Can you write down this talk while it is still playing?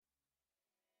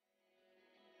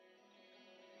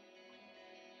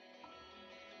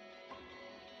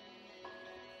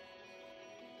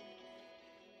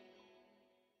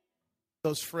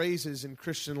those phrases in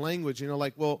Christian language,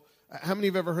 like, well, how many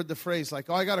have ever heard the phrase like,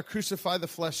 oh, I got to crucify the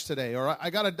flesh today, or I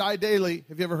got to die daily?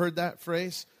 Have you ever heard that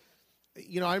phrase?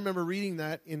 I remember reading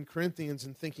that in Corinthians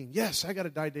and thinking, yes, I got to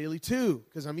die daily too,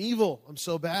 because I'm evil, I'm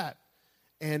so bad.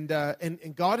 And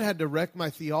God had to wreck my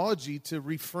theology to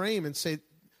reframe and say,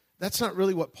 that's not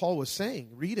really what Paul was saying.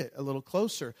 Read it a little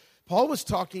closer. Paul was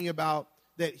talking about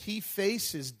that he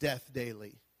faces death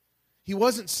daily. He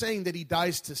wasn't saying that he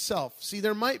dies to self. See,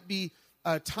 there might be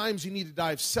times you need to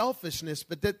die of selfishness,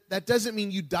 but that doesn't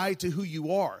mean you die to who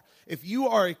you are. If you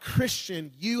are a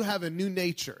Christian, you have a new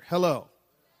nature. Hello.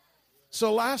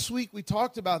 So last week we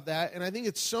talked about that, and I think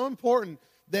it's so important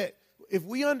that if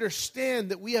we understand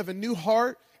that we have a new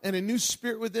heart and a new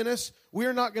spirit within us,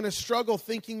 we're not going to struggle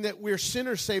thinking that we're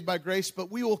sinners saved by grace,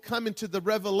 but we will come into the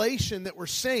revelation that we're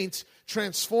saints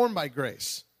transformed by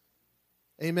grace.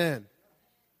 Amen.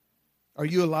 Are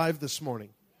you alive this morning?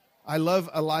 I love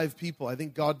alive people. I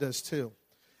think God does too.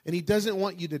 And He doesn't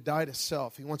want you to die to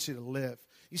self. He wants you to live.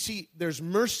 You see, there's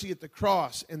mercy at the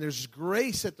cross and there's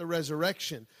grace at the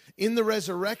resurrection. In the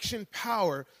resurrection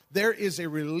power, there is a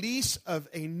release of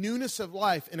a newness of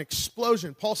life, an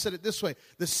explosion. Paul said it this way: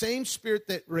 the same Spirit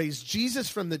that raised Jesus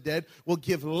from the dead will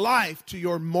give life to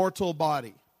your mortal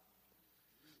body.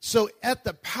 So at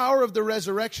the power of the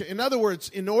resurrection, in other words,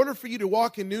 in order for you to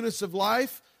walk in newness of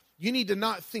life, you need to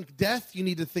not think death, you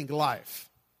need to think life.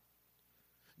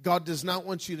 God does not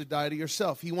want you to die to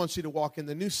yourself. He wants you to walk in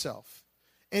the new self.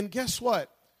 And guess what?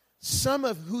 Some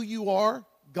of who you are,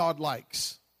 God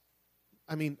likes.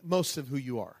 I mean, most of who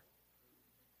you are.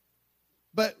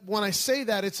 But when I say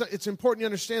that, it's important you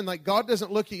understand, like, God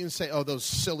doesn't look at you and say, oh, those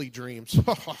silly dreams.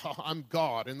 I'm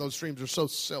God, and those dreams are so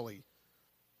silly.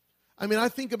 I mean, I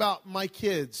think about my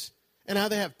kids and how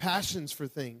they have passions for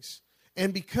things.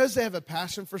 And because they have a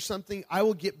passion for something, I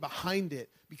will get behind it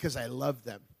because I love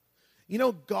them.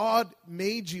 God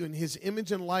made you in His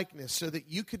image and likeness so that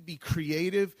you could be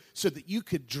creative, so that you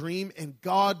could dream, and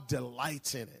God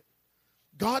delights in it.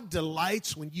 God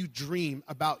delights when you dream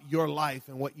about your life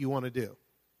and what you want to do.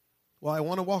 Well, I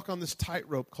want to walk on this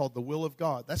tightrope called the will of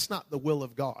God. That's not the will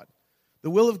of God. The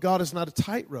will of God is not a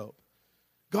tightrope.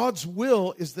 God's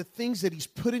will is the things that He's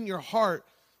put in your heart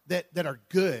that are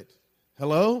good.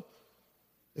 Hello?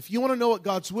 If you want to know what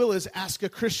God's will is, ask a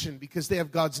Christian, because they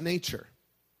have God's nature.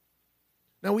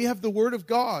 Now, we have the Word of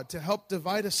God to help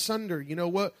divide asunder,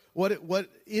 what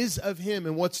is of Him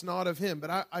and what's not of Him.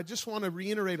 But I just want to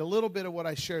reiterate a little bit of what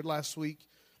I shared last week,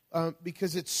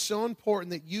 because it's so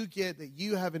important that you get that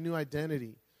you have a new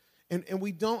identity. And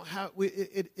we don't have,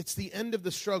 it's the end of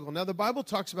the struggle. Now, the Bible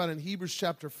talks about in Hebrews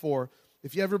chapter 4,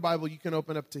 if you have your Bible, you can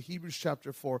open up to Hebrews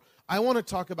chapter 4. I want to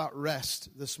talk about rest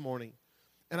this morning.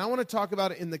 And I want to talk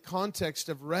about it in the context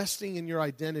of resting in your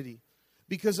identity.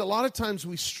 Because a lot of times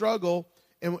we struggle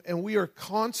and we are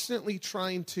constantly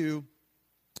trying to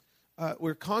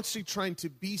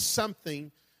be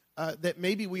something that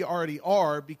maybe we already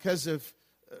are because of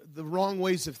the wrong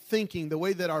ways of thinking, the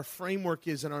way that our framework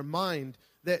is in our mind,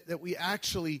 that we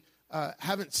actually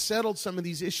haven't settled some of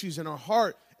these issues in our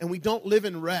heart, and we don't live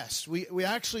in rest. We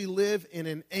actually live in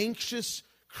an anxious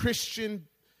Christian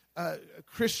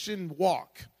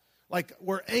walk. Like,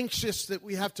 we're anxious that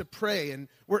we have to pray, and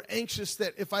we're anxious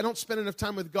that if I don't spend enough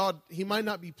time with God, He might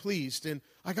not be pleased, and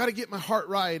I got to get my heart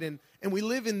right, and we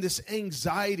live in this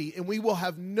anxiety, and we will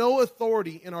have no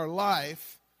authority in our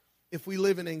life if we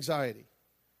live in anxiety.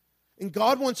 And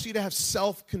God wants you to have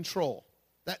self-control.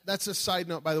 That's a side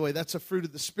note, by the way. That's a fruit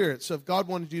of the Spirit. So if God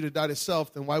wanted you to die to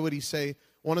self, then why would He say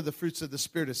one of the fruits of the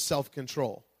Spirit is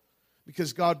self-control?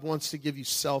 Because God wants to give you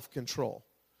self-control.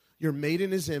 You're made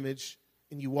in His image,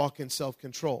 and you walk in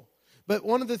self-control. But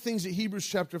one of the things that Hebrews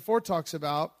chapter 4 talks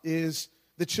about is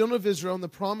the children of Israel in the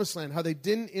promised land, how they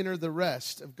didn't enter the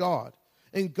rest of God.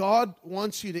 And God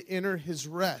wants you to enter His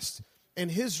rest.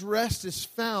 And His rest is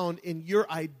found in your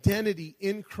identity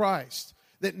in Christ,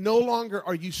 that no longer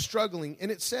are you struggling.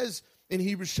 And it says in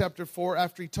Hebrews chapter 4,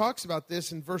 after he talks about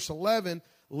this in verse 11,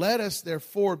 let us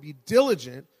therefore be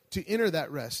diligent to enter that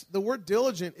rest. The word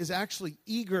diligent is actually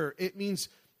eager. It means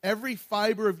every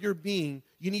fiber of your being,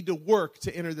 you need to work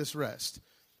to enter this rest.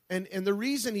 And the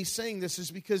reason he's saying this is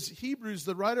because Hebrews,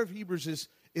 the writer of Hebrews,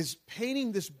 is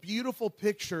painting this beautiful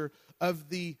picture of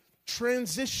the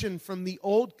transition from the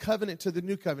old covenant to the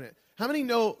new covenant. How many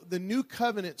know the new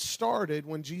covenant started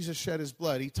when Jesus shed His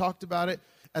blood? He talked about it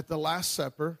at the Last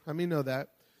Supper. How many know that?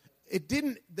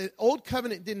 The old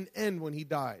covenant didn't end when He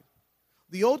died.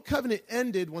 The old covenant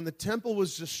ended when the temple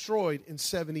was destroyed in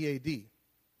 70 A.D.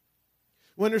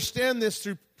 We understand this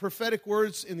through prophetic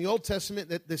words in the Old Testament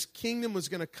that this kingdom was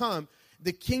going to come.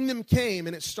 The kingdom came,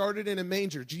 and it started in a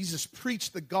manger. Jesus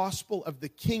preached the gospel of the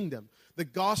kingdom, the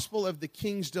gospel of the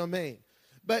king's domain.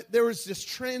 But there was this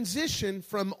transition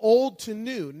from old to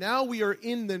new. Now we are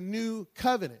in the new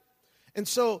covenant. And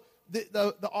so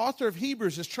the author of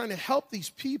Hebrews is trying to help these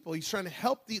people. He's trying to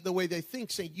help the way they think,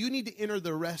 saying, you need to enter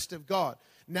the rest of God.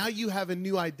 Now you have a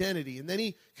new identity. And then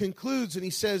he concludes and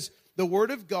he says, the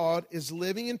word of God is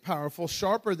living and powerful,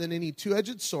 sharper than any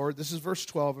two-edged sword. This is verse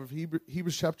 12 of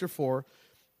Hebrews chapter 4.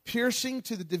 Piercing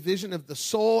to the division of the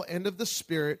soul and of the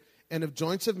spirit and of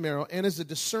joints of marrow, and is a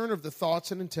discerner of the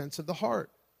thoughts and intents of the heart.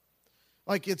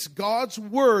 Like it's God's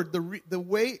word, the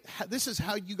way, this is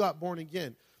how you got born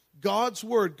again. God's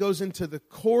word goes into the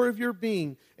core of your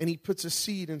being, and he puts a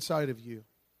seed inside of you.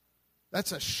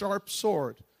 That's a sharp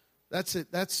sword. That's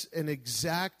it. That's an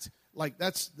exact,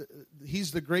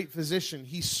 he's the great physician.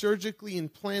 He surgically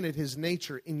implanted his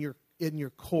nature in your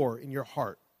core, in your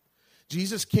heart.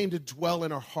 Jesus came to dwell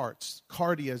in our hearts.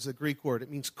 Cardia is the Greek word.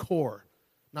 It means core.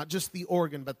 Not just the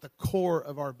organ, but the core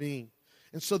of our being.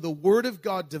 And so the word of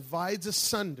God divides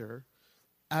asunder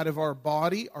out of our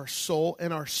body, our soul,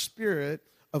 and our spirit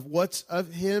of what's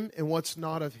of him and what's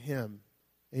not of him.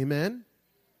 Amen?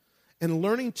 And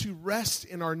learning to rest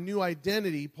in our new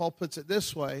identity, Paul puts it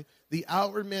this way, the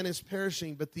outward man is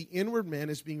perishing, but the inward man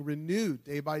is being renewed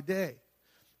day by day.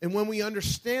 And when we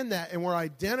understand that and we're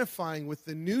identifying with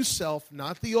the new self,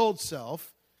 not the old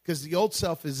self, because the old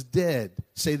self is dead.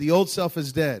 Say, the old self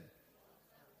is dead.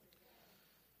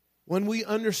 When we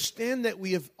understand that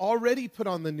we have already put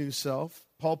on the new self,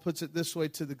 Paul puts it this way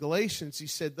to the Galatians. He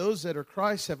said, those that are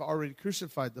Christ have already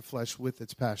crucified the flesh with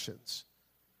its passions.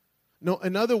 No,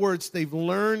 in other words, they've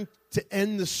learned to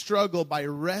end the struggle by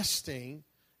resting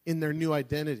in their new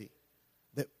identity,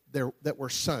 that we're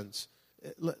sons.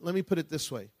 Let me put it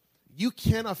this way. You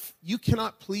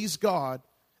cannot please God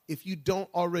if you don't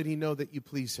already know that you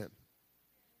please him.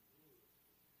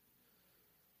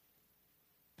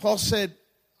 Paul said,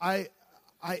 I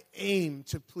aim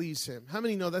to please him. How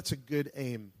many know that's a good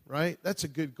aim, right? That's a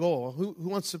good goal. Who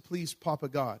wants to please Papa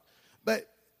God? But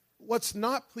what's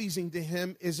not pleasing to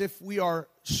him is if we are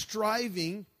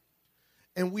striving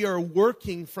and we are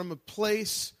working from a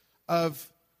place of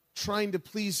trying to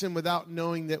please him without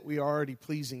knowing that we are already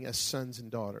pleasing as sons and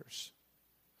daughters.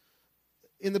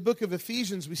 In the book of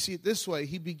Ephesians, we see it this way.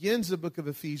 He begins the book of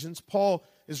Ephesians. Paul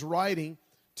is writing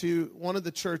to one of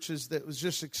the churches that was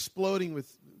just exploding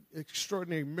with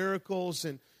extraordinary miracles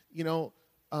and,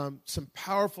 some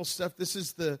powerful stuff. This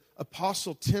is the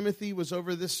Apostle Timothy was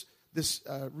over this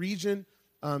region,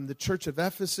 the church of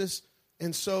Ephesus.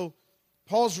 And so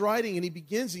Paul's writing and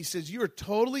he says, you are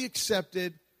totally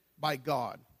accepted by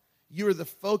God. You are the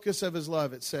focus of his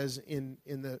love, it says in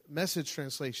the Message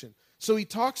translation. So he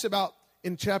talks about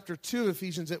in chapter 2 of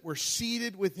Ephesians that we're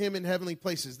seated with him in heavenly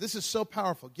places. This is so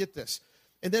powerful. Get this.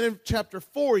 And then in chapter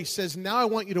 4, he says, now I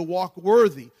want you to walk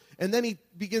worthy. And then he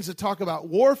begins to talk about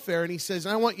warfare, and he says,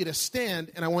 I want you to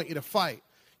stand and I want you to fight.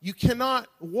 You cannot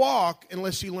walk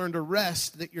unless you learn to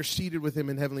rest that you're seated with him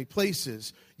in heavenly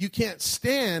places. You can't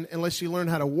stand unless you learn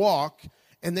how to walk,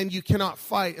 and then you cannot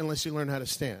fight unless you learn how to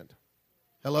stand.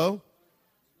 Hello?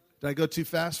 Did I go too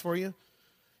fast for you?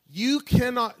 You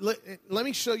cannot, let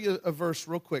me show you a verse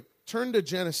real quick. Turn to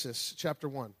Genesis chapter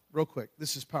 1 real quick.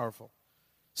 This is powerful.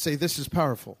 Say, this is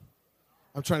powerful.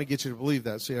 I'm trying to get you to believe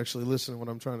that so you actually listen to what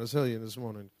I'm trying to tell you this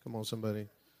morning. Come on, somebody.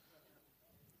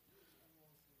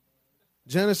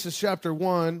 Genesis chapter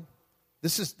 1.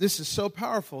 This is so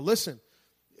powerful. Listen.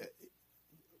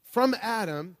 From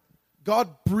Adam, God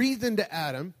breathed into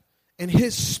Adam, and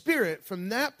his spirit from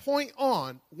that point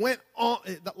on went on,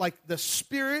 like the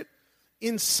spirit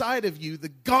inside of you, the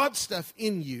God stuff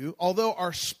in you, although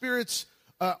our spirits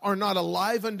are not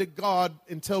alive unto God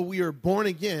until we are born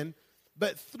again,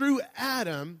 but through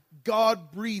Adam,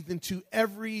 God breathed into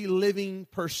every living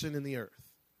person in the earth.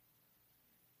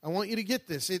 I want you to get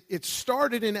this. It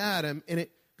started in Adam, and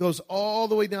it goes all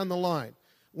the way down the line.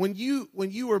 When you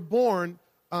were born,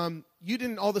 you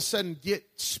didn't all of a sudden get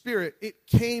spirit. It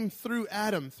came through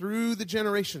Adam, through the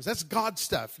generations. That's God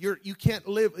stuff. You can't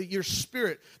live, your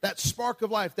spirit, that spark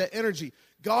of life, that energy.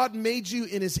 God made you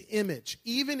in his image.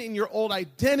 Even in your old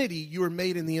identity, you were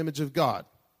made in the image of God.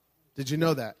 Did you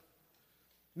know that?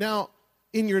 Now,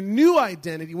 in your new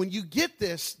identity, when you get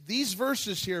this, these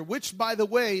verses here, which, by the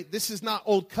way, this is not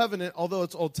Old Covenant, although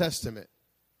it's Old Testament.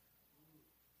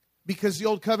 Because the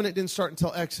Old Covenant didn't start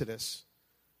until Exodus.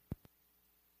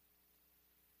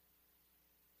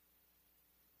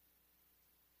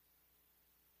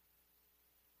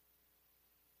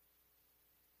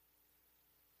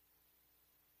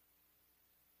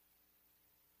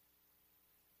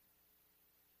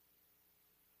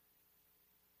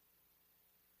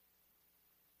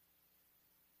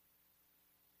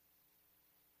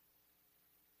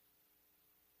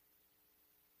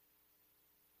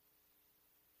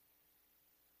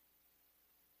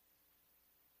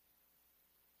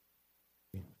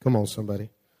 Come on, somebody.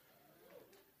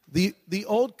 The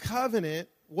Old Covenant,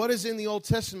 what is in the Old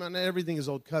Testament? Not everything is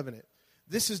Old Covenant.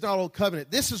 This is not Old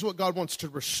Covenant. This is what God wants to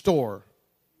restore.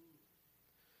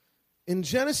 In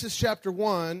Genesis chapter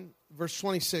 1, verse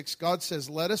 26, God says,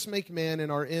 "Let us make man in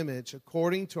our image,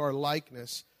 according to our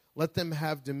likeness. Let them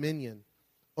have dominion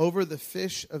over the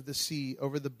fish of the sea,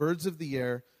 over the birds of the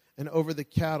air, and over the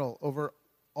cattle, over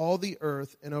all the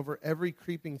earth, and over every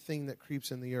creeping thing that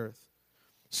creeps in the earth."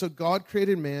 So God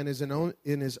created man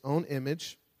in his own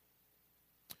image.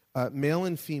 Male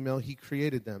and female, he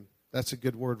created them. That's a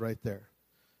good word right there.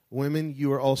 Women,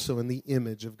 you are also in the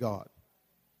image of God.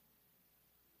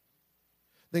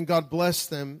 Then God blessed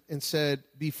them and said,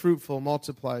 "Be fruitful,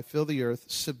 multiply, fill the earth,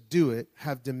 subdue it,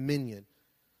 have dominion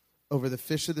over the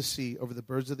fish of the sea, over the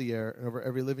birds of the air, and over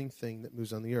every living thing that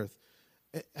moves on the earth."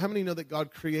 How many know that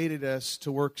God created us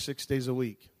to work 6 days a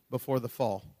week before the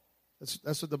fall?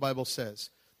 That's what the Bible says.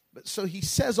 But so he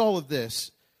says all of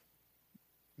this.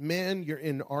 Man, you're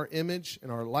in our image and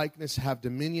our likeness. Have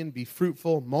dominion, be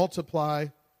fruitful, multiply,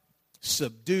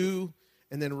 subdue.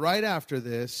 And then right after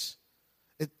this,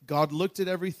 God looked at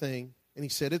everything and he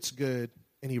said, "It's good,"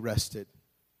 and he rested.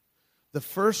 The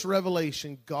first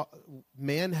revelation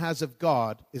man has of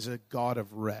God is a God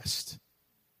of rest.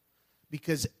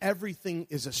 Because everything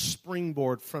is a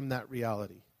springboard from that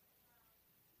reality.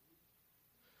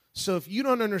 So if you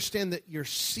don't understand that you're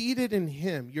seated in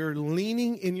Him, you're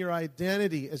leaning in your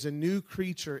identity as a new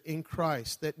creature in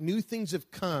Christ, that new things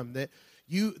have come, that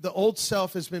the old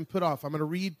self has been put off. I'm going to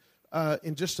read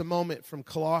in just a moment from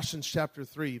Colossians chapter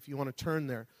 3, if you want to turn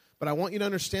there. But I want you to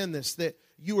understand this, that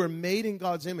you are made in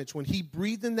God's image. When He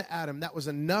breathed into Adam, that was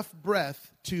enough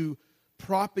breath to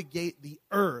propagate the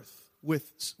earth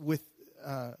with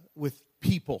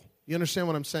people. You understand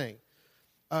what I'm saying?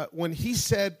 When He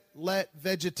said, "Let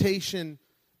vegetation,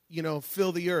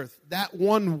 fill the earth," that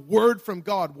one word from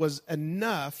God was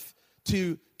enough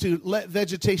to let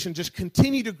vegetation just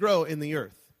continue to grow in the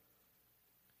earth.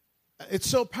 It's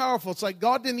so powerful. It's like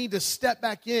God didn't need to step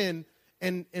back in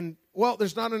and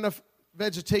there's not enough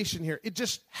vegetation here. It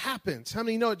just happens. How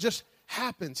many know it just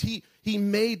happens? He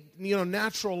made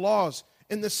natural laws.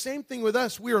 And the same thing with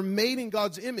us. We are made in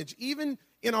God's image. Even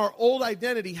in our old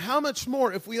identity, how much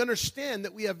more if we understand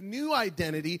that we have new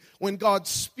identity when God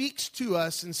speaks to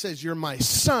us and says, "You're my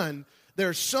son."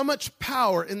 There's so much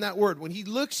power in that word. When He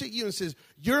looks at you and says,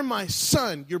 "You're my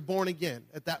son," you're born again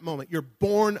at that moment. You're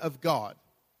born of God.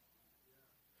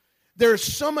 There's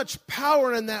so much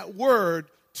power in that word.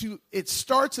 It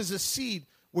starts as a seed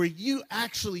where you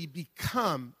actually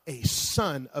become a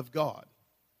son of God.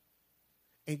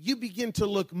 And you begin to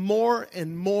look more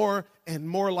and more and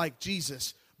more like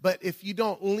Jesus. But if you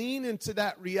don't lean into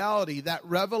that reality, that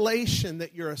revelation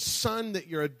that you're a son, that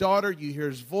you're a daughter, you hear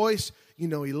His voice, He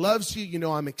loves you,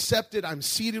 I'm accepted, I'm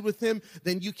seated with Him,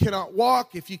 then you cannot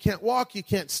walk. If you can't walk, you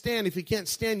can't stand. If you can't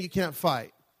stand, you can't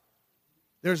fight.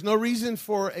 There's no reason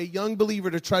for a young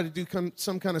believer to try to do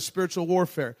some kind of spiritual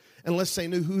warfare unless they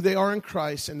know who they are in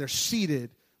Christ and they're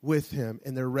seated with Him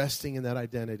and they're resting in that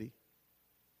identity.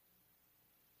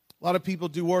 A lot of people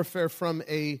do warfare from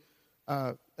an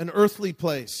earthly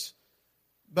place.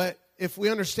 But if we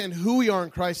understand who we are in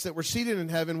Christ, that we're seated in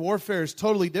heaven, warfare is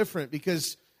totally different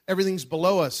because everything's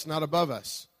below us, not above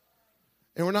us.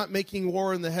 And we're not making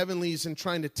war in the heavenlies and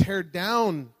trying to tear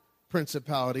down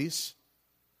principalities.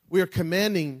 We are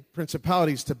commanding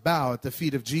principalities to bow at the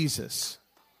feet of Jesus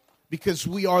because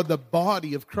we are the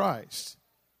body of Christ.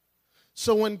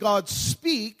 So when God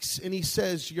speaks and He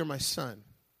says, "You're my son,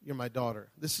 you're my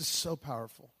daughter," this is so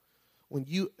powerful. When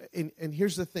and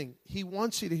here's the thing, He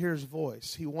wants you to hear His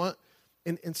voice.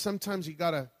 And sometimes you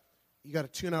gotta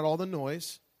tune out all the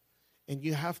noise, and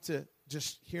you have to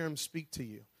just hear Him speak to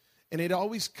you. And it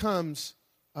always comes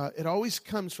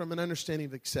from an understanding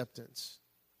of acceptance.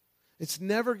 It's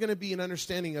never going to be an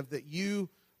understanding of that you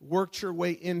worked your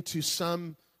way into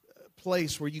some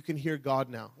place where you can hear God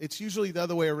now. It's usually the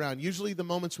other way around. Usually the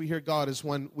moments we hear God is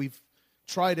when we've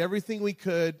tried everything we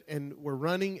could and we're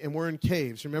running and we're in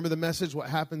caves. Remember the message, what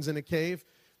happens in a cave?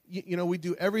 We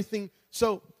do everything.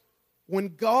 So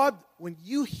when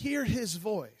you hear His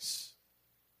voice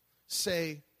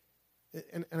say,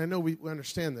 and I know we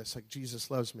understand this, like Jesus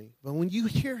loves me, but when you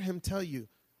hear Him tell you,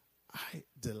 "I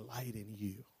delight in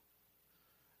you,"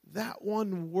 that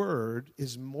one word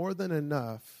is more than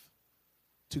enough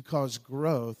to cause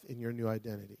growth in your new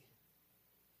identity.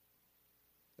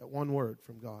 That one word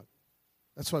from God.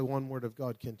 That's why one word of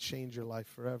God can change your life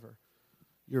forever.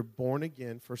 You're born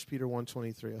again, 1 Peter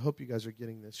 1:23. I hope you guys are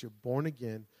getting this. You're born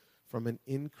again from an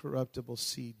incorruptible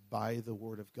seed by the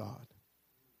word of God.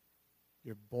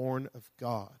 You're born of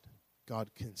God. God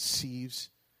conceives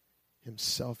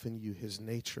himself in you, his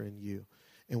nature in you.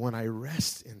 And when I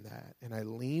rest in that and I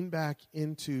lean back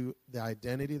into the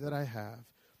identity that I have,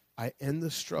 I end the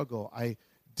struggle. I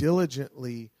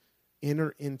diligently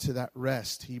enter into that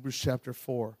rest. Hebrews chapter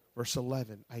 4, verse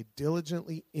 11. I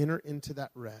diligently enter into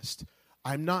that rest.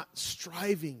 I'm not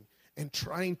striving and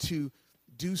trying to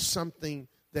do something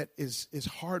that is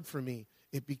hard for me.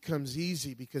 It becomes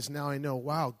easy because now I know,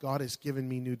 wow, God has given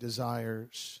me new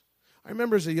desires. I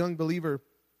remember as a young believer,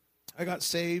 I got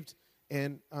saved,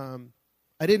 and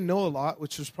I didn't know a lot,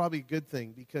 which was probably a good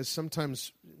thing because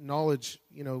sometimes knowledge,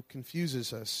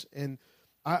 confuses us. And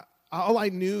all I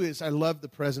knew is I loved the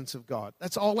presence of God.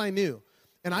 That's all I knew.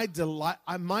 And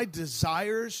my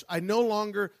desires, I no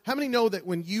longer, how many know that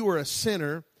when you were a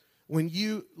sinner, when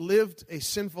you lived a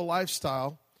sinful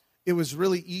lifestyle, it was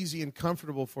really easy and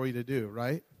comfortable for you to do,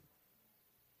 right?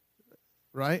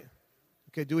 Right?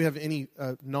 Okay, do we have any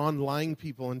non-lying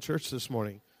people in church this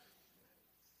morning?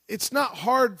 It's not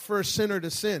hard for a sinner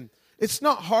to sin. It's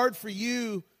not hard for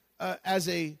you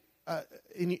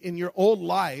in your old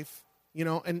life,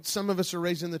 and some of us are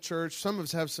raised in the church. Some of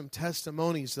us have some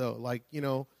testimonies, though, like,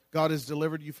 God has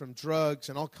delivered you from drugs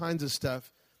and all kinds of stuff.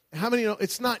 How many know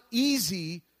it's not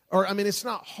easy, it's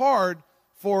not hard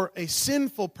for a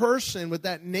sinful person with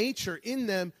that nature in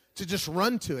them to just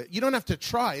run to it. You don't have to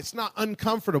try. It's not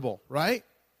uncomfortable, right?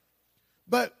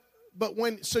 But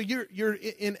you're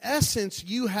in essence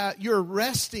you're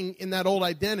resting in that old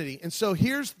identity. And so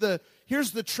here's the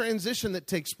transition that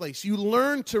takes place. You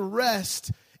learn to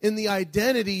rest in the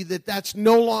identity that's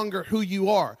no longer who you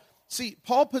are. See,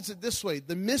 Paul puts it this way,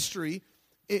 the mystery,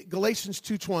 Galatians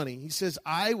 2:20, he says,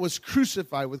 I was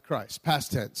crucified with Christ,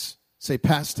 past tense. Say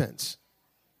past tense.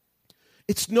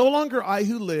 It's no longer I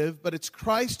who live, but it's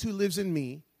Christ who lives in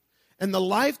me. And the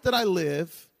life that I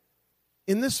live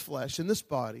in this flesh, in this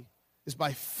body, is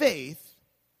by faith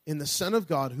in the Son of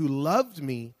God who loved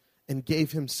me and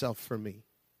gave himself for me.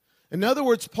 In other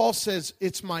words, Paul says,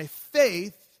 it's my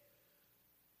faith,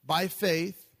 by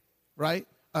faith, right?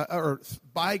 Or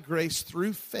by grace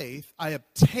through faith, I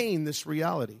obtain this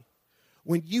reality.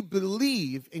 When you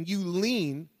believe and you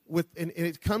lean with, and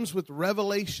it comes with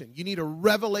revelation. You need a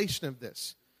revelation of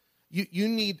this. You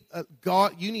need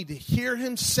God. You need to hear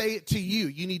him say it to you.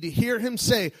 You need to hear him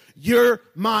say, "You're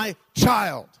my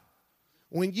child."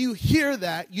 When you hear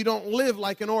that, you don't live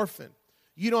like an orphan.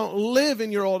 You don't live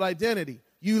in your old identity.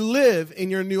 You live in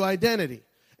your new identity.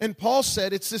 And Paul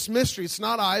said, it's this mystery. It's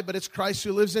not I, but it's Christ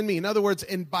who lives in me. In other words,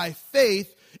 and by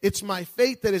faith, it's my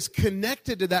faith that is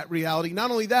connected to that reality. Not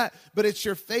only that, but it's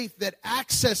your faith that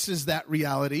accesses that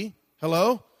reality.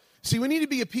 Hello? See, we need to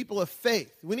be a people of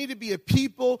faith. We need to be a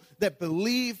people that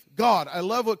believe God. I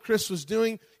love what Chris was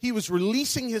doing. He was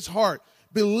releasing his heart,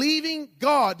 believing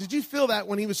God. Did you feel that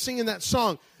when he was singing that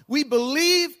song? We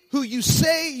believe who you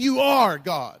say you are,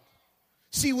 God.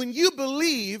 See, when you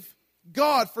believe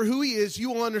God for who he is,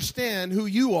 you will understand who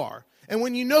you are. And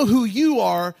when you know who you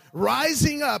are,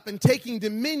 rising up and taking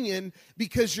dominion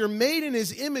because you're made in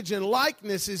his image and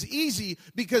likeness is easy,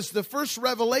 because the first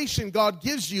revelation God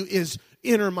gives you is,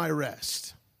 enter my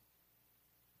rest.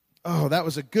 Oh, that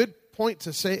was a good point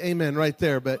to say amen right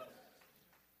there. But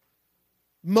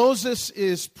Moses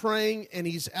is praying and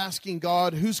he's asking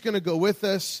God, who's going to go with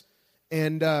us?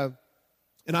 And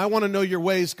I want to know your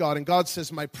ways, God. And God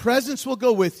says, my presence will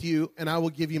go with you and I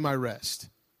will give you my rest.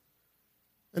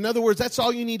 In other words, that's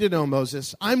all you need to know,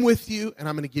 Moses. I'm with you and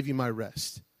I'm going to give you my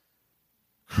rest.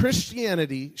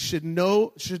 Christianity should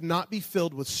not be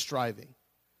filled with striving.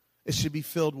 It should be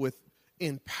filled with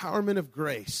empowerment of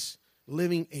grace,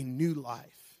 living a new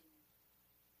life.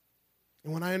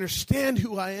 And when I understand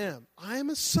who I am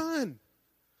a son.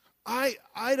 I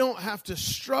don't have to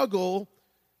struggle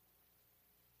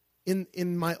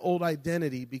in my old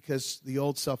identity because the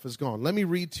old self is gone. Let me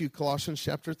read to you Colossians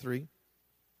chapter 3.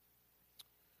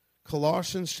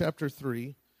 Colossians chapter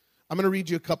 3. I'm going to read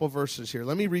you a couple verses here.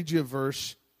 Let me read you a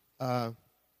verse.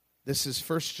 This is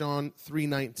 1 John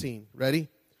 3:19. Ready?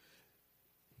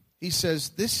 He says,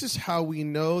 this is how we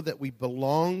know that we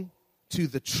belong to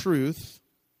the truth,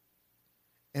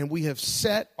 and we have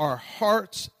set our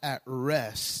hearts at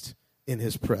rest in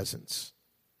his presence.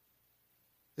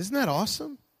 Isn't that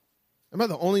awesome? Am I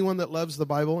the only one that loves the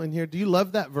Bible in here? Do you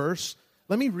love that verse?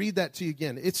 Let me read that to you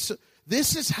again.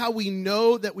 This is how we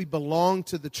know that we belong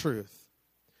to the truth,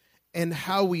 and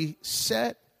how we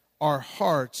set our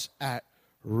hearts at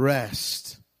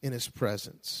rest in his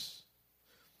presence.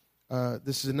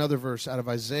 This is another verse out of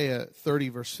Isaiah 30,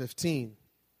 verse 15.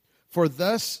 For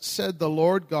thus said the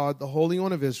Lord God, the Holy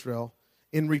One of Israel,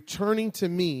 in returning to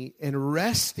me and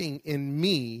resting in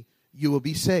me, you will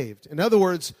be saved. In other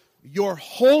words, your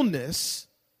wholeness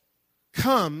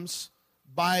comes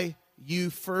by you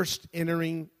first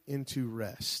entering into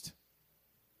rest.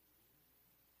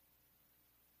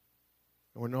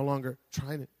 And we're no longer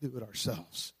trying to do it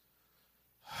ourselves.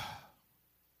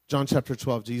 John chapter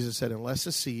 12, Jesus said, unless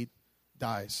a seed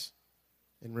dies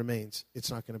and remains, it's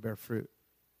not going to bear fruit.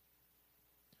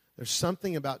 There's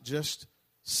something about just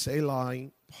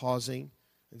selahing, pausing,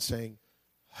 and saying,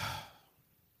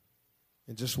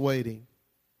 and just waiting,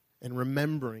 and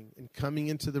remembering, and coming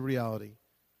into the reality,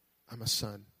 I'm a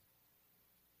son.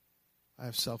 I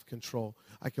have self-control.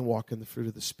 I can walk in the fruit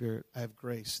of the Spirit. I have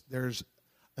grace. There's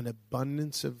an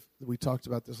abundance of, we talked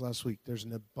about this last week, there's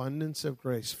an abundance of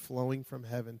grace flowing from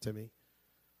heaven to me.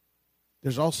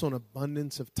 There's also an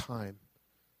abundance of time.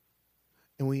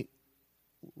 And we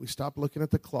stop looking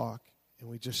at the clock and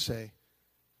we just say,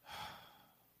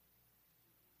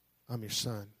 I'm your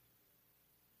son.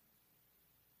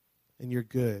 And you're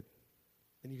good.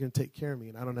 And you're going to take care of me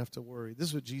and I don't have to worry. This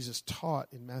is what Jesus taught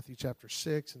in Matthew chapter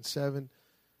 6 and 7.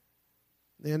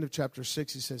 At the end of chapter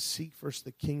 6, he says, seek first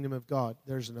the kingdom of God.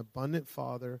 There's an abundant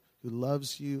Father who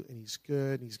loves you, and he's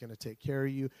good, and he's going to take care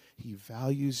of you. He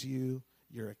values you.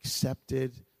 You're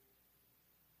accepted.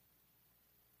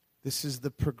 This is the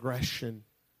progression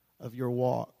of your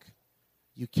walk.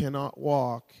 You cannot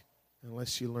walk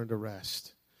unless you learn to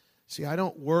rest. See, I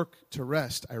don't work to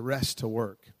rest. I rest to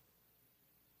work.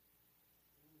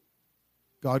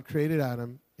 God created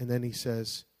Adam, and then he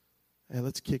says, hey,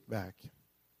 let's kick back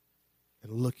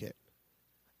and look at,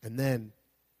 and then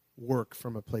work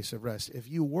from a place of rest. If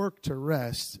you work to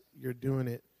rest, you're doing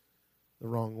it the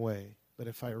wrong way. But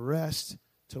if I rest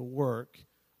to work,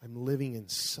 I'm living in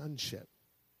sonship.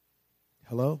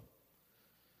 Hello?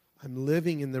 I'm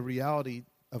living in the reality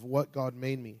of what God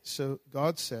made me. So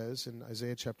God says in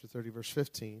Isaiah chapter 30, verse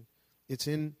 15, it's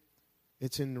in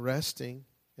resting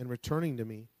and returning to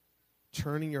me,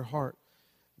 turning your heart,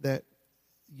 that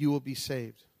you will be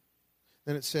saved.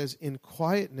 Then it says, in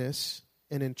quietness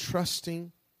and in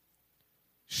trusting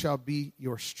shall be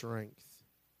your strength.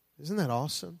 Isn't that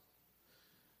awesome?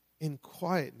 In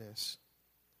quietness.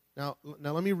 Now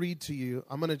let me read to you.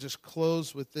 I'm going to just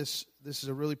close with this. This is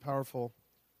a really powerful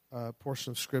portion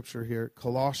of Scripture here.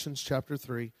 Colossians chapter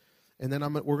 3. And then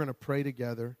we're going to pray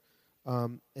together.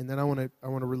 And then I want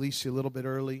to release you a little bit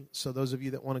early. So those of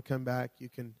you that want to come back,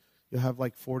 you'll have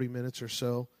like 40 minutes or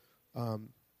so. And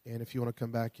if you want to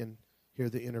come back and hear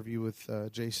the interview with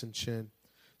Jason Chin.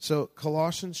 So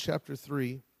Colossians chapter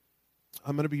 3,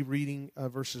 I'm going to be reading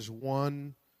verses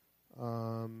 1.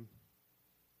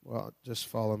 Just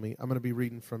follow me. I'm going to be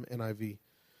reading from NIV.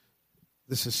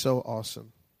 This is so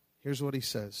awesome. Here's what he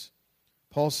says.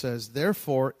 Paul says,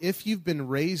 therefore, if you've been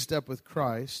raised up with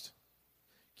Christ,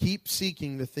 keep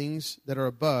seeking the things that are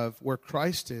above, where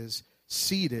Christ is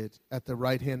seated at the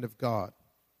right hand of God.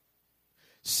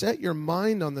 Set your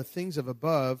mind on the things of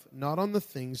above, not on the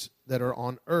things that are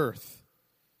on earth.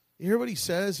 You hear what he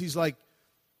says? He's like,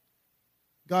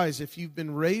 guys, if you've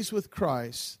been raised with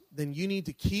Christ, then you need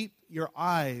to keep your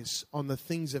eyes on the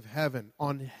things of heaven,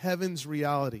 on heaven's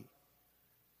reality.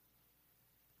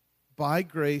 By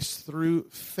grace, through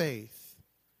faith,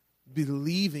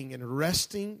 believing and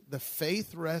resting the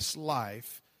faith rest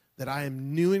life that I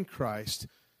am new in Christ,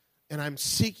 and I'm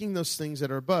seeking those things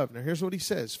that are above. Now here's what he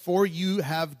says. For you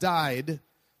have died,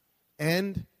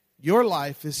 and your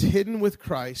life is hidden with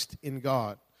Christ in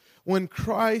God. When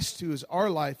Christ, who is our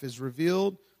life, is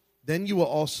revealed, then you will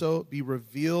also be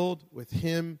revealed with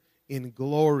him in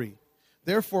glory.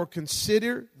 Therefore,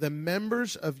 consider the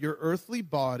members of your earthly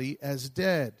body as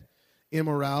dead.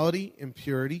 Immorality,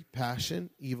 impurity, passion,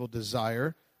 evil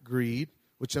desire, greed,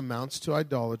 which amounts to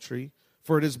idolatry.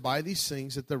 For it is by these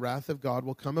things that the wrath of God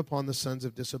will come upon the sons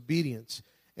of disobedience.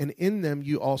 And in them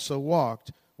you also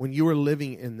walked when you were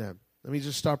living in them. Let me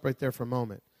just stop right there for a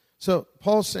moment. So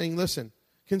Paul's saying, listen,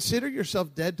 consider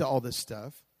yourself dead to all this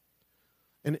stuff.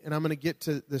 And I'm going to get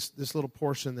to this little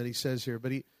portion that he says here.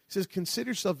 But he says,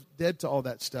 consider yourself dead to all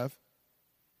that stuff.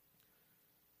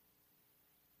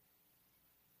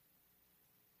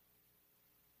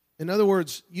 In other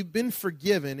words, you've been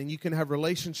forgiven and you can have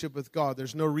relationship with God.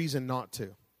 There's no reason not to.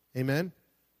 Amen?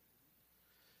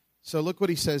 So look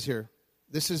what he says here.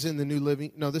 This is in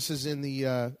the this is in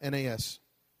the NAS.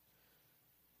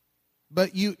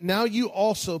 But now you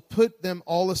also put them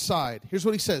all aside. Here's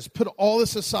what he says. Put all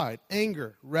this aside.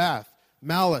 Anger, wrath,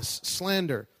 malice,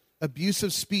 slander,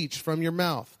 abusive speech from your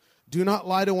mouth. Do not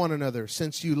lie to one another,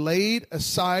 since you laid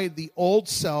aside the old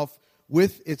self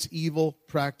with its evil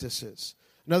practices.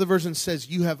 Another version says,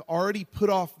 you have already put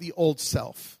off the old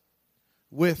self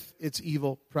with its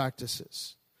evil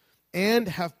practices. and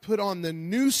have put on the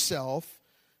new self,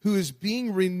 who is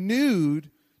being renewed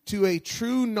to a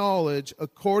true knowledge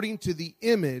according to the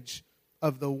image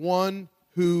of the one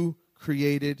who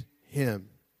created him.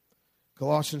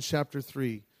 Colossians chapter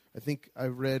 3. I think I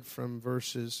read from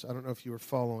verses, I don't know if you were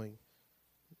following,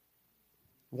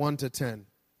 1 to 10.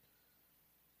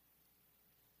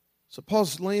 So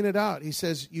Paul's laying it out. He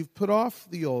says, you've put off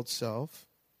the old self,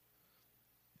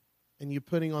 and you're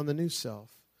putting on the new self.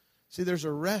 See, there's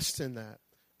a rest in that.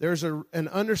 There's an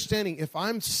understanding. If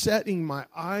I'm setting my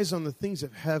eyes on the things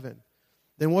of heaven,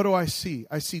 then what do I see?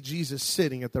 I see Jesus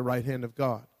sitting at the right hand of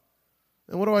God.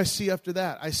 And what do I see after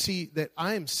that? I see that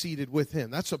I am seated with him.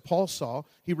 That's what Paul saw.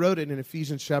 He wrote it in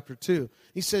Ephesians chapter 2.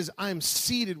 He says, I am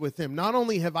seated with him. Not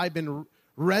only have I been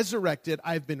resurrected,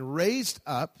 I've been raised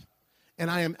up,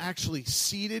 and I am actually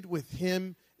seated with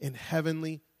him in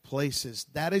heavenly places.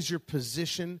 That is your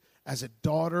position as a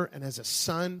daughter and as a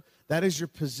son. That is your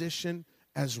position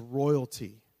as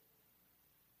royalty.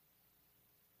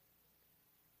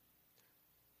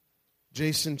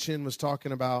 Jason Chin was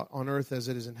talking about on earth as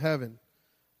it is in heaven,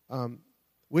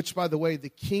 which, by the way, the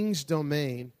king's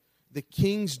domain,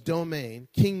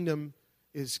 kingdom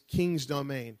is king's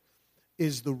domain,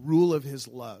 is the rule of his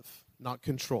love, not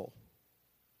control.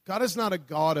 God is not a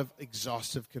God of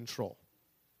exhaustive control.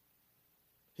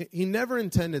 He never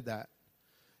intended that.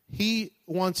 He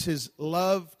wants his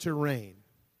love to reign.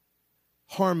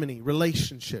 Harmony,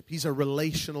 relationship. He's a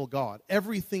relational God.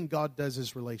 Everything God does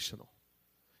is relational.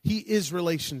 He is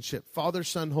relationship. Father,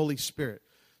 Son, Holy Spirit.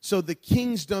 So the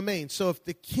king's domain. So if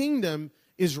the kingdom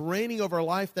is reigning over our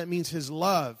life, that means his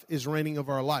love is reigning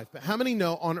over our life. But how many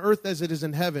know on earth as it is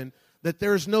in heaven that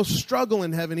there is no struggle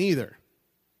in heaven either?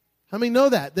 How many know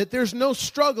that? That there's no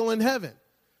struggle in heaven.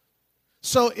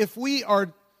 So if we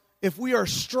are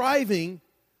striving,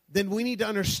 then we need to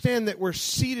understand that we're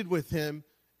seated with him,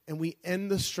 and we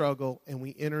end the struggle and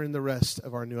we enter in the rest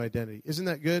of our new identity. Isn't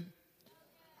that good?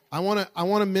 I want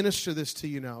to minister this to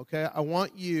you now, okay? I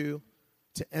want you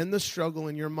to end the struggle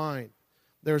in your mind.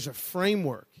 There's a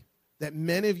framework that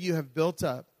many of you have built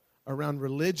up around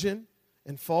religion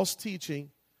and false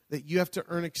teaching that you have to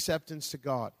earn acceptance to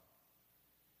God.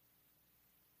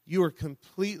 You are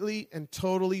completely and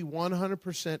totally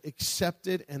 100%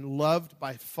 accepted and loved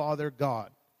by Father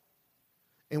God.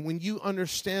 And when you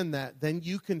understand that, then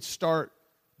you can start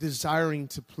desiring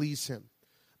to please him.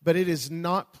 But it is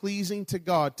not pleasing to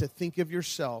God to think of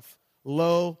yourself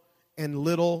low and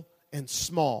little and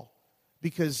small,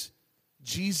 because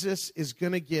Jesus is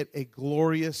going to get a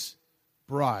glorious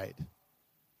bride.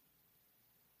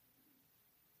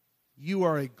 You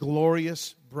are a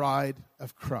glorious bride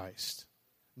of Christ,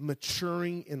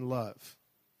 maturing in love.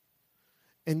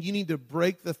 And you need to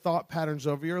break the thought patterns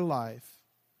over your life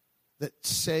that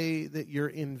say that you're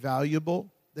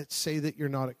invaluable, that say that you're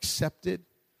not accepted.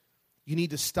 You need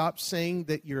to stop saying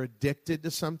that you're addicted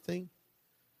to something.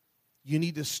 You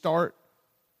need to start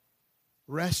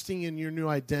resting in your new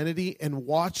identity and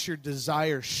watch your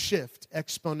desires shift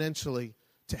exponentially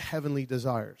to heavenly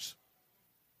desires.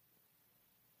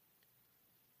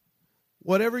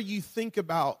 Whatever you think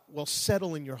about will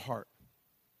settle in your heart.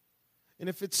 And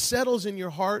if it settles in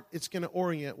your heart, it's going to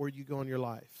orient where you go in your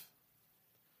life.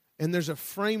 And there's a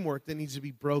framework that needs to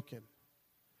be broken.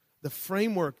 The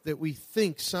framework that we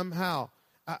think somehow,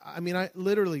 I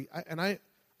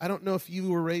don't know if you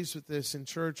were raised with this in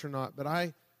church or not, but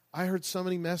I heard so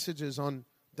many messages on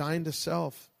dying to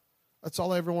self. That's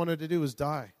all I ever wanted to do was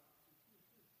die.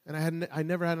 And I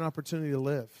never had an opportunity to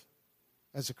live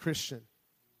as a Christian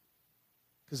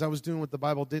because I was doing what the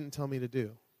Bible didn't tell me to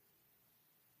do.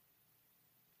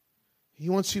 He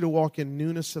wants you to walk in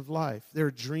newness of life. There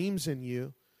are dreams in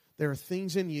you. There are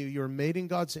things in you. You're made in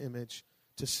God's image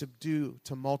to subdue,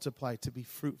 to multiply, to be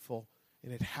fruitful.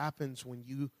 And it happens when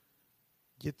you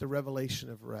get the revelation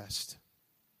of rest.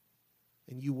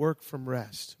 And you work from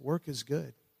rest. Work is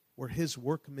good. We're his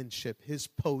workmanship, his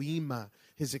poema,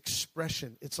 his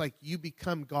expression. It's like you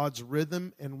become God's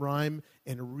rhythm and rhyme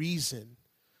and reason.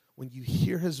 When you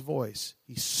hear his voice,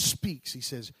 he speaks. He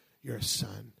says, you're a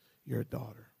son, you're a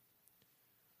daughter.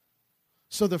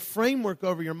 So the framework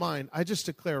over your mind, I just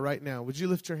declare right now, would you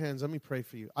lift your hands? Let me pray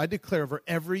for you. I declare over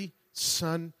every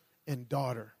son and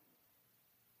daughter,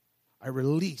 I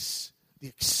release the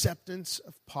acceptance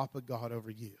of Papa God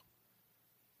over you.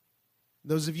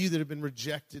 Those of you that have been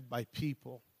rejected by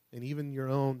people, and even your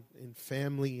own in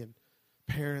family and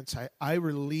parents, I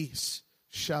release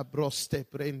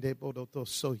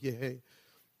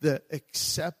the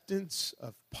acceptance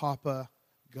of Papa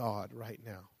God right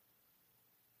now.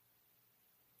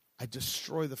 I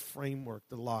destroy the framework,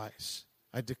 the lies.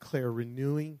 I declare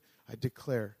renewing. I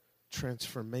declare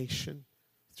transformation,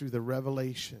 through the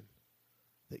revelation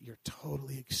that you're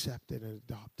totally accepted and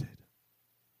adopted.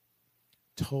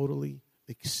 Totally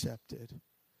accepted.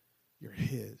 You're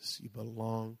His. You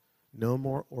belong. No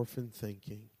more orphan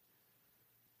thinking.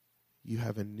 You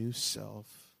have a new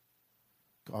self.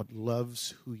 God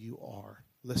loves who you are.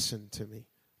 Listen to me.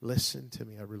 Listen to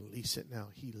me. I release it now.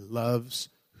 He loves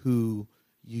who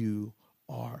you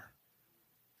are.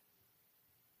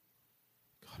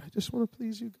 God, I just want to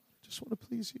please you. God, I just want to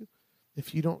please you.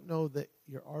 If you don't know that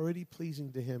you're already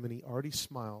pleasing to Him and He already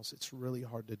smiles, it's really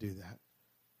hard to do that.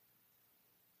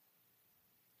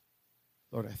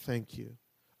 Lord, I thank you.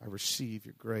 I receive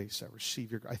your grace.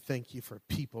 I thank you for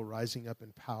people rising up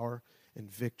in power and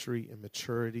victory and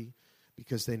maturity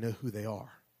because they know who they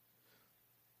are.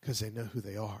 Because they know who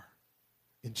they are.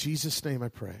 In Jesus' name I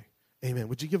pray. Amen.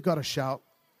 Would you give God a shout?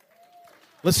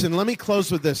 Listen, let me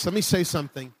close with this. Let me say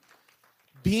something.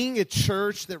 Being a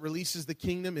church that releases the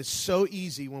kingdom is so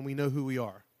easy when we know who we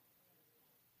are.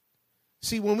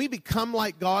 See, when we become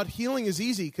like God, healing is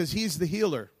easy because He's the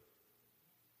healer.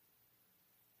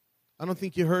 I don't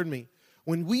think you heard me.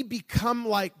 When we become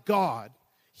like God,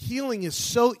 healing is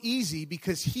so easy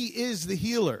because He is the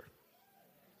healer.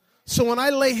 So when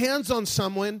I lay hands on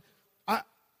someone, I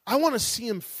want to see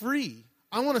him free.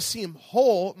 I want to see him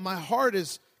whole. My heart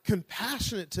is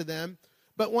compassionate to them.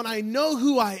 But when I know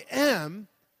who I am,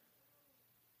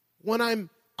 when I'm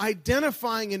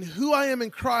identifying in who I am in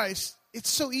Christ, it's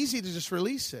so easy to just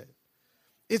release it.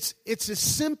 It's as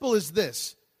simple as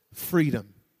this: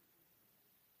 freedom.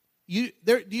 Do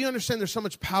you understand there's so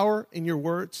much power in your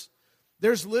words?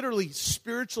 There's literally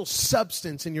spiritual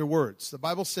substance in your words. The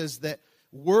Bible says that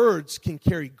words can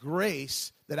carry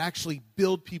grace that actually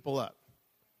build people up.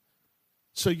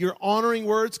 So your honoring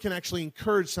words can actually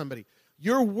encourage somebody.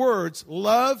 Your words,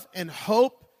 love and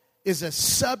hope, is a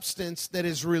substance that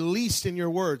is released in your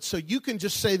words. So you can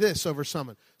just say this over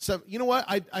someone. So you know what?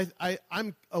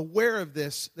 I'm aware of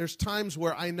this. There's times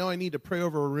where I know I need to pray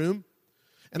over a room,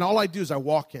 and all I do is I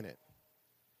walk in it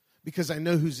because I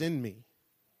know who's in me.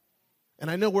 And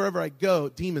I know wherever I go,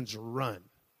 demons run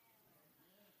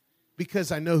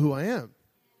because I know who I am.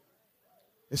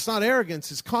 It's not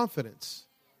arrogance, it's confidence.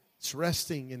 It's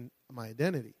resting in my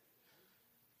identity.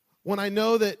 When I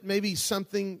know that maybe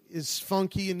something is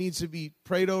funky and needs to be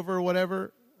prayed over or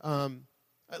whatever,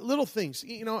 little things.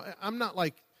 You know, I'm not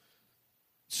like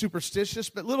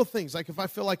superstitious, but little things. Like if I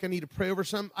feel like I need to pray over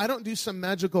something, I don't do some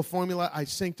magical formula. I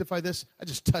sanctify this. I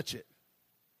just touch it.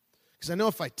 Because I know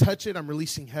if I touch it, I'm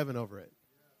releasing heaven over it.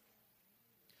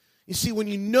 You see, when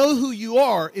you know who you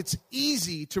are, it's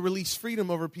easy to release freedom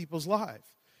over people's lives.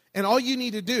 And all you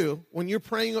need to do when you're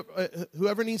praying,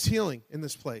 whoever needs healing in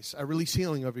this place, I release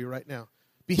healing over you right now.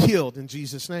 Be healed in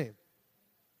Jesus' name.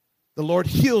 The Lord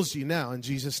heals you now in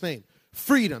Jesus' name.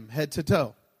 Freedom head to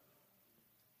toe.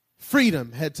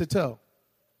 Freedom head to toe.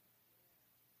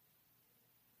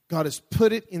 God has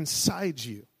put it inside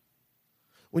you.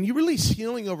 When you release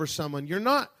healing over someone, you're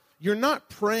not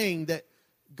praying that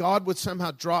God would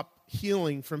somehow drop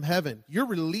healing from heaven. You're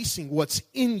releasing what's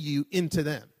in you into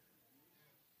them.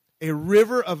 A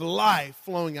river of life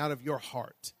flowing out of your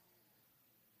heart.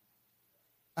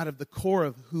 Out of the core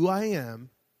of who I am,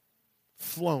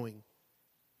 flowing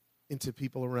into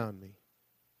people around me.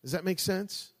 Does that make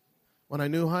sense? When I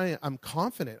knew who I am, I'm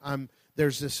confident.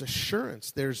 There's this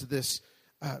assurance. There's this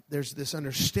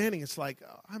understanding. It's like,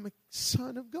 I'm a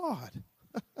son of God.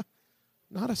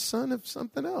 Not a son of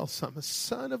something else. I'm a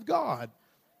son of God.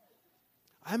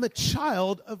 I'm a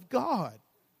child of God.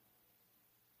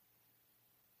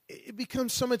 It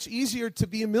becomes so much easier to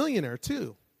be a millionaire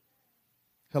too.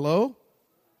 Hello?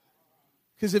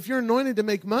 Because if you're anointed to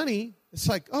make money, it's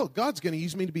like, oh, God's going to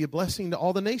use me to be a blessing to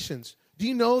all the nations. Do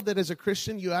you know that as a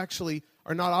Christian, you actually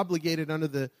are not obligated under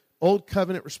the old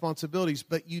covenant responsibilities,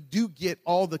 but you do get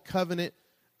all the covenant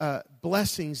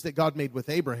blessings that God made with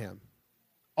Abraham?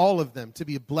 All of them, to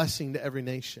be a blessing to every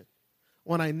nation.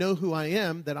 When I know who I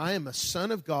am, that I am a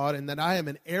son of God and that I am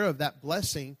an heir of that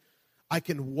blessing, I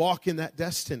can walk in that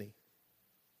destiny.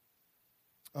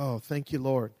 Oh, thank you,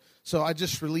 Lord. So I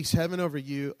just release heaven over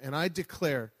you, and I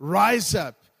declare, rise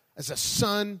up as a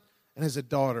son and as a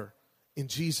daughter in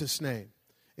Jesus' name.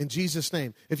 In Jesus'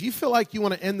 name. If you feel like you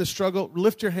want to end the struggle,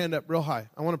 lift your hand up real high.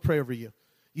 I want to pray over you.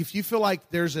 If you feel like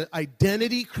there's an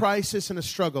identity crisis and a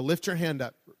struggle, lift your hand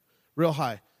up real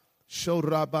high.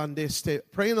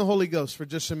 Pray in the Holy Ghost for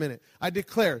just a minute. I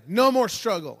declare no more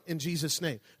struggle in Jesus'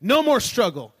 name. No more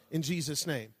struggle in Jesus'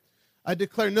 name. I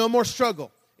declare no more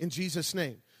struggle in Jesus'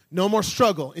 name. No more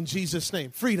struggle in Jesus'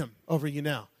 name. Freedom over you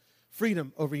now.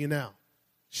 Freedom over you now.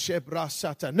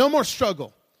 No more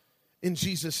struggle in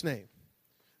Jesus' name.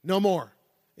 No more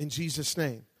in Jesus'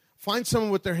 name. Find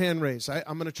someone with their hand raised.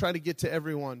 I'm going to try to get to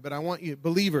everyone, but I want you,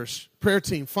 believers, prayer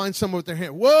team, find someone with their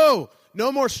hand. Whoa!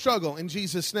 No more struggle in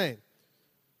Jesus' name.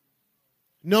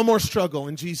 No more struggle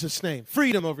in Jesus' name.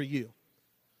 Freedom over you.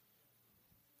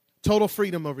 Total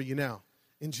freedom over you now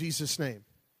in Jesus' name.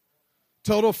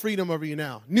 Total freedom over you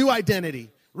now. New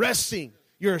identity. Resting.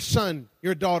 You're a son.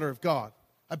 You're a daughter of God.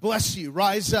 I bless you.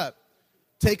 Rise up.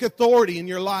 Take authority in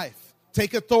your life.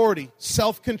 Take authority.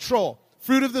 Self-control.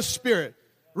 Fruit of the Spirit.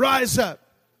 Rise up.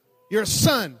 You're a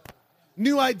son.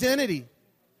 New identity.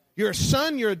 You're a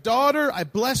son. You're a daughter. I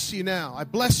bless you now. I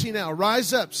bless you now.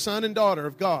 Rise up, son and daughter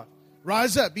of God.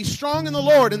 Rise up. Be strong in the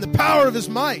Lord and the power of His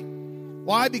might.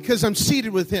 Why? Because I'm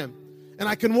seated with Him. And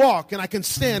I can walk and I can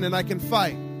stand and I can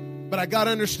fight. But I got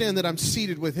to understand that I'm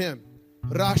seated with Him.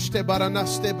 I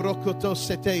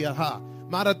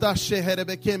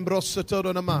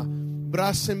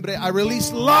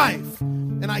release life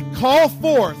and I call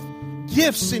forth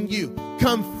gifts in you.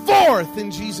 Come forth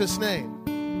in Jesus'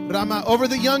 name. Rama, over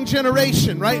the young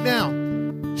generation right now.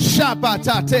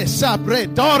 Shabatate sabre,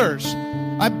 daughters,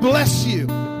 I bless you.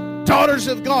 Daughters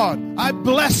of God, I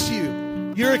bless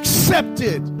you. You're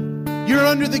accepted. You're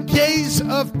under the gaze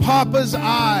of Papa's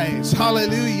eyes.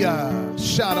 Hallelujah.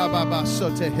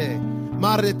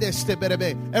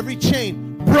 Every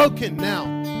chain broken now.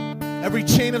 Every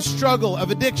chain of struggle, of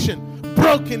addiction,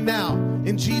 broken now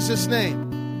in Jesus' name.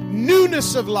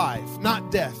 Newness of life,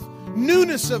 not death.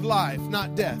 Newness of life,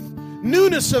 not death.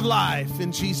 Newness of life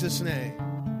in Jesus' name.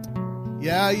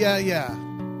 Yeah.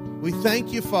 We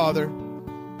thank you, Father,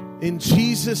 in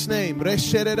Jesus' name.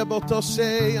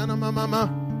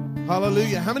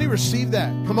 Hallelujah. How many receive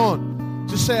that? Come on.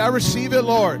 Just say, I receive it,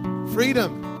 Lord.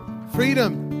 Freedom.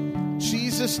 Freedom.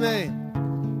 Jesus'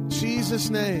 name. Jesus'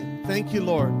 name. Thank you,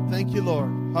 Lord. Thank you, Lord.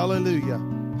 Hallelujah.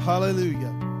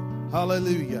 Hallelujah.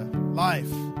 Hallelujah.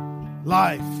 Life.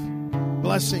 Life.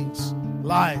 Blessings.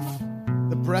 Life.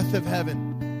 The breath of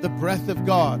heaven. The breath of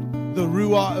God. The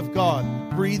Ruah of God.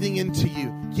 Breathing into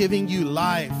you. Giving you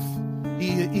life.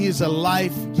 He is a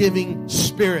life-giving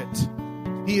spirit.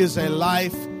 He is a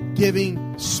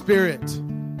life-giving spirit.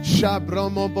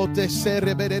 Shabromo bote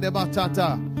serebede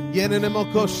batata.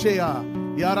 Yenenemokoshea.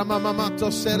 Yaramamamato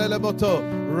seleleboto.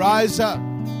 Rise up.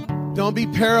 Don't be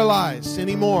paralyzed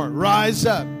anymore. Rise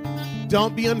up.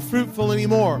 Don't be unfruitful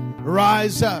anymore.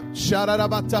 Rise up.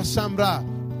 Shararabata sambra.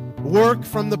 Work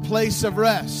from the place of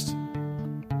rest.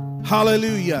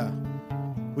 Hallelujah.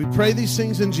 We pray these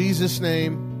things in Jesus'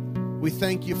 name. We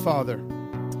thank you, Father.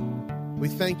 We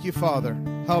thank you, Father.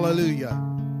 Hallelujah.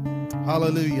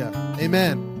 Hallelujah.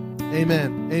 Amen.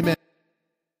 Amen. Amen.